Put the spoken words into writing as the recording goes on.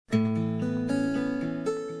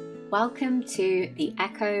Welcome to the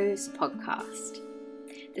Echoes podcast,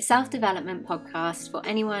 the self-development podcast for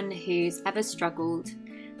anyone who's ever struggled,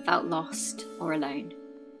 felt lost or alone.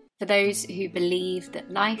 For those who believe that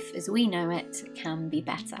life as we know it can be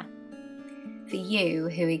better. For you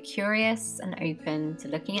who are curious and open to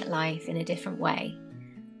looking at life in a different way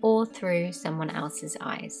or through someone else's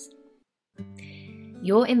eyes.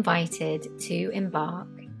 You're invited to embark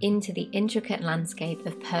into the intricate landscape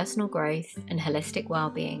of personal growth and holistic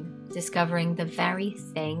well-being, discovering the very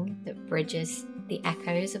thing that bridges the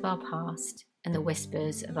echoes of our past and the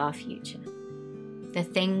whispers of our future. The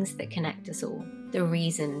things that connect us all, the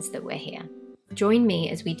reasons that we're here. Join me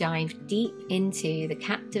as we dive deep into the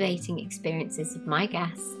captivating experiences of my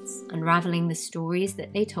guests, unraveling the stories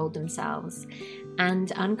that they told themselves,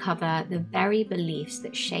 and uncover the very beliefs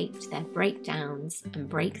that shaped their breakdowns and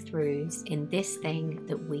breakthroughs in this thing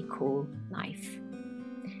that we call life.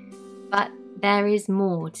 But there is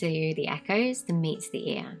more to the echoes than meets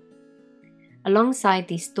the ear. Alongside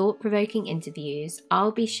these thought-provoking interviews,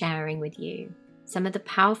 I'll be sharing with you some of the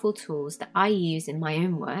powerful tools that I use in my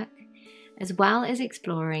own work, as well as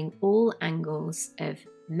exploring all angles of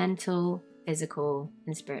mental, physical,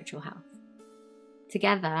 and spiritual health.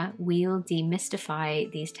 Together, we'll demystify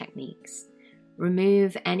these techniques,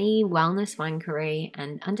 remove any wellness wankery,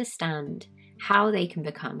 and understand how they can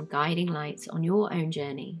become guiding lights on your own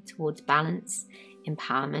journey towards balance,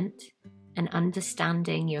 empowerment, and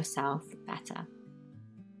understanding yourself better.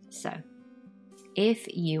 So, if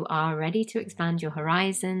you are ready to expand your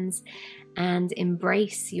horizons and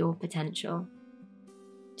embrace your potential,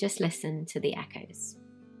 just listen to the echoes.